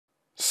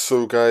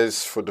So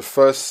guys, for the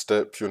first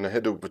step, you're going to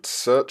head over to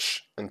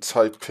search and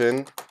type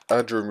in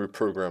add or remove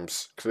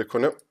programs. Click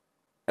on it.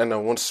 And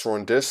now once you're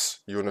on this,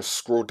 you're going to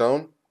scroll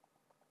down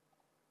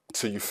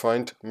till you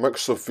find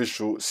Microsoft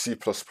Visual C++.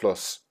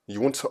 You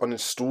want to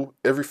uninstall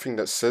everything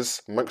that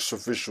says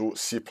Microsoft Visual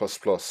C++.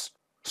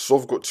 So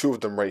I've got two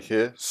of them right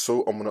here,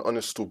 so I'm going to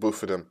uninstall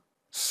both of them.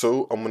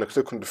 So I'm going to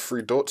click on the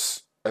three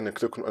dots, and then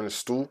click on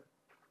uninstall,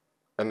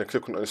 and then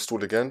click on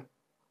uninstall again,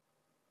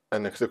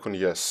 and then click on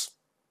yes,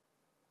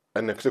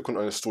 and then click on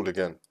uninstall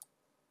again,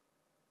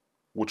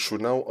 which will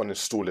now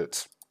uninstall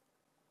it.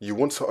 You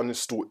want to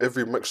uninstall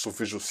every Microsoft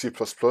Visual C++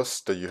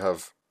 that you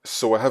have.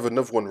 So I have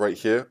another one right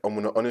here. I'm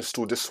going to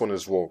uninstall this one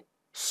as well.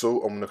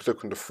 So I'm going to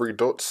click on the three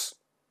dots,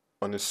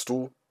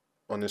 uninstall,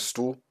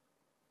 uninstall,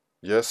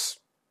 yes,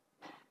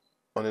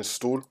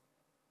 uninstall.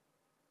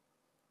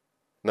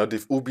 Now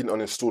they've all been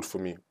uninstalled for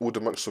me, all the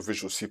Microsoft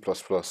Visual C++.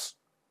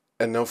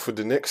 And now for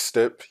the next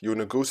step, you're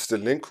going to go to the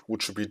link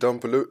which will be down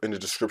below in the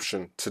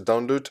description to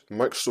download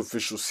Microsoft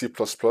Visual C++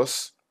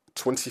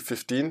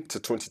 2015 to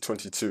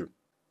 2022.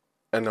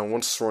 And now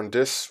once we're on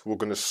this, we're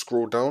going to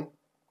scroll down.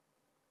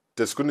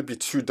 There's going to be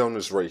two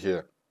downloads right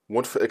here,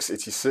 one for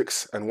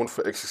x86 and one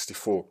for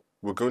x64.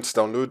 We're going to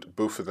download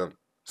both of them.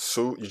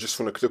 So you just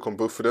want to click on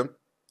both of them,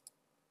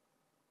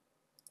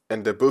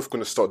 and they're both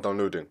going to start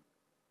downloading.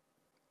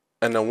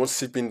 And now once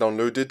they've been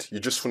downloaded, you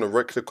just want to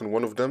right click on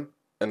one of them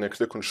and then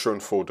click on show in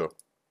folder.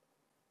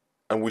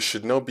 And we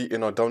should now be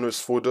in our downloads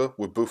folder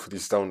with both of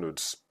these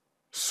downloads.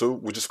 So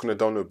we're just going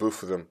to download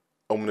both of them.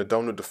 I'm going to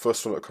download the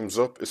first one that comes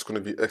up. It's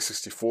going to be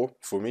x64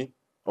 for me.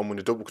 I'm going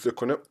to double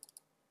click on it.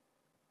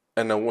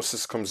 And now once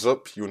this comes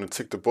up, you want to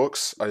tick the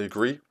box, I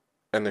agree,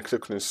 and then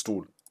click on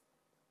install.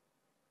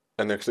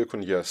 And then click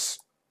on yes.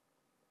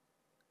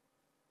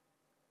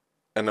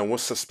 And now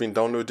once that's been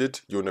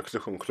downloaded, you want to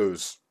click on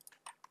close.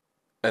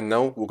 And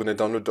now we're going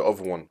to download the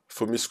other one.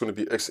 For me, it's going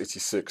to be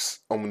x86.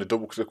 I'm going to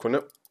double click on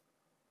it.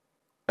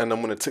 And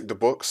I'm going to tick the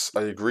box,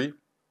 I agree,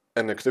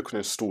 and then click on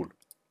install.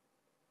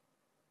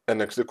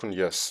 And then click on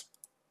yes.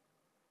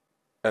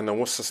 And then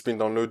once that's been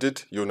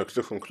downloaded, you want to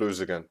click on close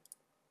again.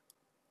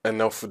 And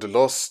now for the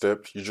last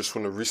step, you just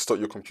want to restart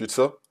your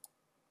computer,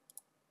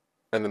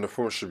 and then the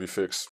problem should be fixed.